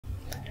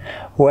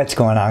What's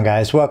going on,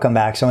 guys? Welcome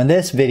back. So in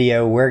this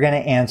video, we're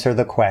going to answer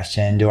the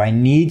question, do I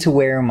need to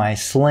wear my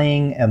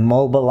sling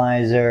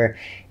immobilizer?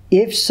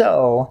 If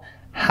so,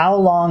 how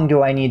long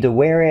do I need to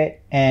wear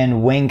it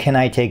and when can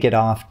I take it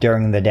off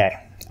during the day?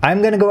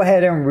 I'm going to go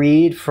ahead and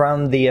read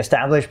from the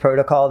established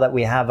protocol that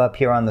we have up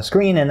here on the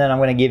screen, and then I'm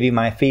going to give you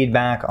my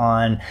feedback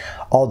on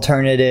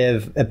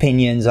alternative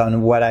opinions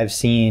on what I've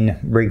seen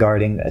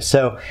regarding this.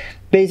 So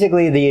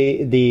basically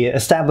the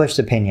established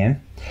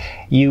opinion,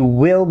 you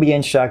will be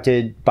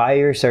instructed by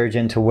your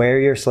surgeon to wear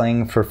your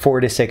sling for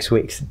 4 to 6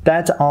 weeks.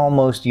 That's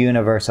almost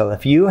universal.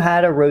 If you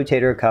had a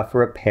rotator cuff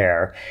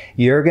repair,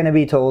 you're going to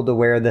be told to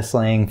wear the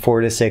sling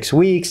 4 to 6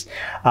 weeks.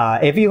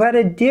 If you had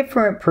a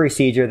different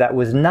procedure that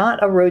was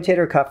not a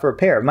rotator cuff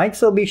repair, it might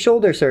still be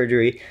shoulder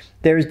surgery,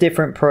 there's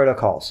different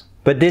protocols.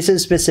 But this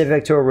is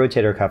specific to a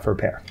rotator cuff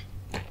repair.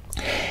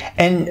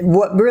 And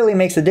what really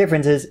makes the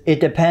difference is it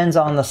depends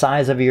on the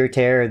size of your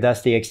tear,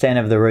 thus the extent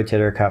of the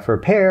rotator cuff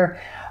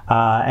repair.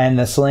 And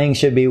the sling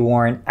should be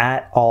worn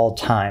at all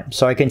times.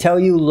 So I can tell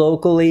you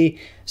locally,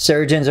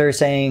 surgeons are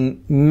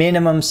saying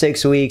minimum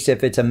 6 weeks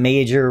if it's a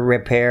major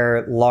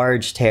repair,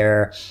 large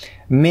tear,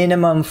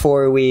 minimum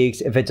 4 weeks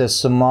if it's a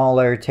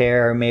smaller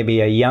tear, maybe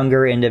a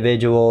younger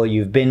individual,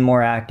 you've been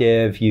more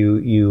active,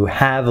 you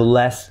have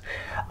less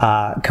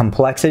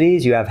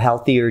complexities, you have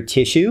healthier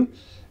tissue.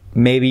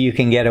 Maybe you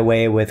can get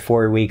away with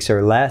 4 weeks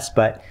or less,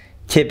 but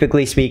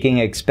typically speaking,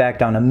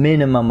 expect on a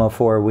minimum of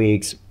 4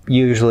 weeks,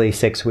 usually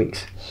 6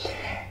 weeks.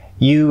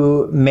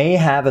 You may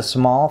have a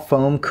small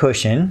foam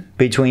cushion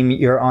between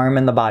your arm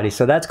and the body.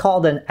 So that's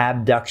called an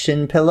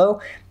abduction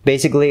pillow.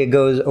 Basically, it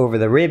goes over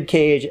the rib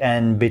cage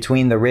and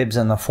between the ribs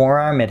and the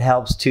forearm. It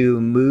helps to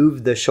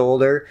move the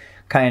shoulder,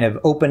 kind of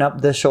open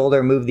up the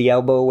shoulder, move the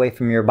elbow away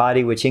from your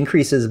body, which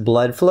increases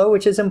blood flow,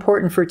 which is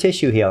important for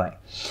tissue healing.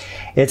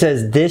 It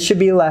says this should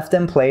be left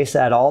in place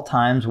at all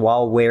times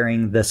while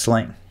wearing the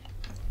sling.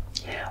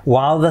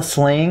 While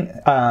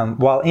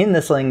in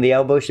the sling, the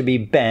elbow should be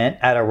bent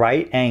at a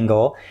right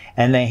angle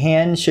and the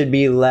hand should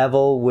be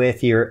level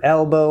with your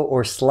elbow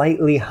or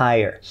slightly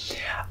higher.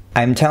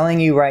 I'm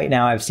telling you right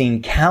now, I've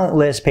seen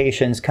countless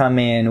patients come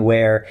in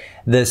where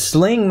the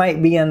sling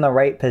might be in the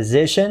right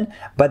position,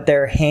 but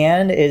their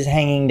hand is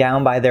hanging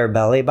down by their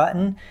belly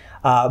button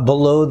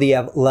below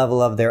the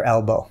level of their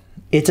elbow.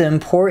 It's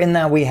important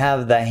that we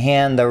have the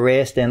hand, the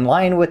wrist in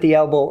line with the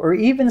elbow or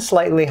even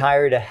slightly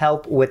higher to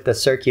help with the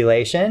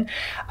circulation.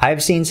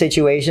 I've seen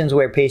situations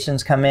where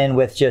patients come in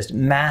with just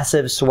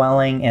massive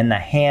swelling in the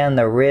hand,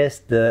 the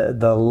wrist,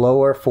 the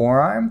lower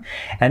forearm,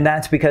 and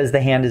that's because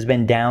the hand has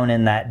been down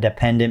in that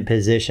dependent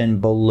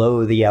position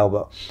below the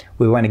elbow.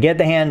 We want to get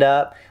the hand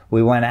up.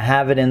 We want to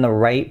have it in the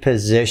right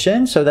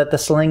position so that the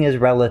sling is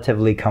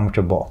relatively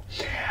comfortable.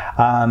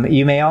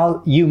 You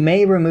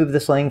may remove the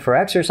sling for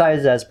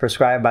exercise as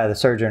prescribed by the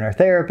surgeon or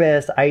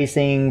therapist,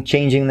 icing,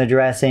 changing the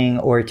dressing,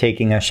 or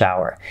taking a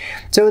shower.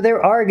 So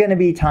there are going to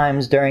be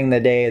times during the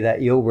day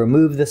that you'll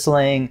remove the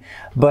sling,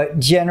 but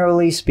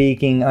generally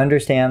speaking,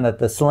 understand that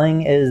the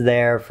sling is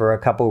there for a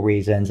couple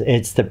reasons.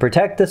 It's to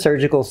protect the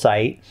surgical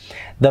site.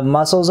 The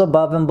muscles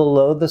above and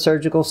below the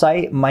surgical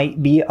site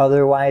might be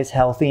otherwise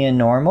healthy and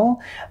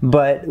normal,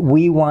 but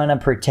we want to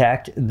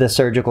protect the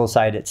surgical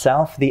site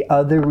itself. The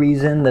other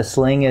reason the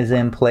sling is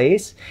in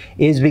place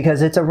is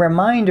because it's a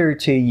reminder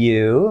to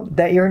you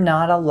that you're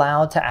not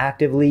allowed to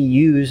actively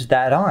use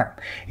that arm.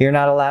 You're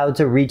not allowed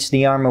to reach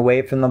the arm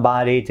away from the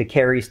body to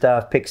carry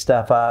stuff, pick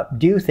stuff up,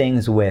 do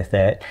things with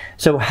it.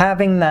 So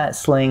having that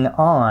sling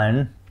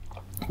on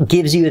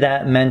gives you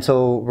that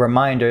mental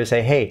reminder,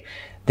 say, hey,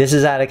 this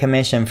is out of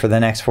commission for the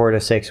next 4 to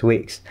 6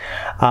 weeks.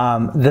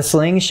 The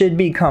sling should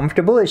be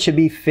comfortable. It should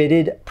be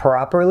fitted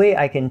properly.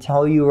 I can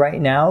tell you right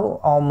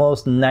now,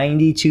 almost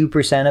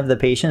 92% of the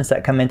patients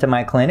that come into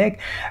my clinic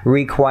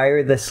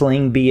require the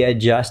sling be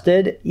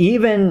adjusted,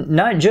 even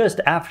not just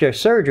after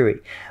surgery,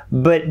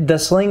 but the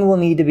sling will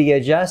need to be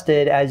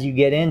adjusted as you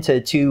get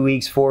into 2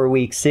 weeks, 4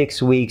 weeks, 6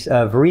 weeks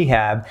of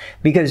rehab,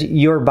 because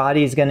your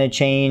body is going to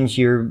change,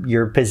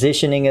 your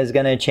positioning is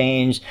going to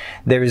change,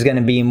 there's going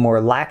to be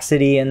more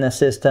laxity in the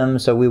system.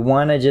 So we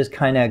want to just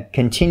kind of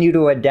continue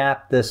to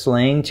adapt the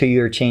sling to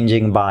your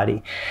changing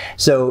body.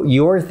 So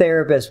your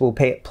therapist will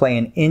play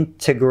an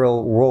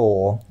integral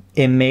role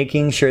in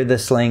making sure the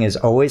sling is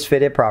always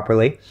fitted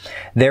properly.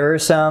 There are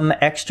some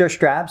extra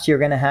straps you're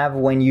going to have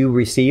when you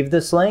receive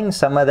the sling.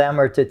 Some of them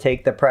are to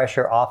take the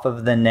pressure off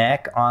of the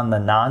neck on the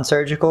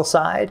non-surgical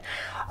side.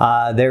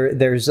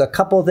 There's a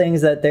couple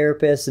things that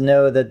therapists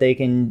know that they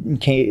can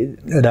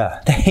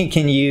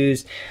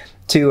use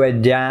to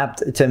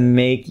adapt to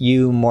make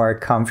you more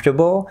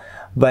comfortable,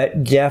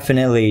 but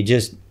definitely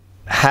just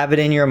have it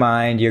in your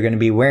mind. You're going to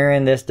be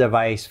wearing this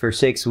device for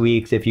 6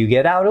 weeks. If you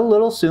get out a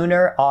little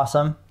sooner,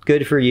 awesome.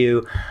 Good for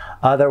you.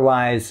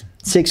 Otherwise,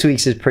 6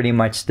 weeks is pretty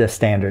much the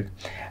standard.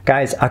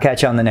 Guys, I'll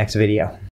catch you on the next video.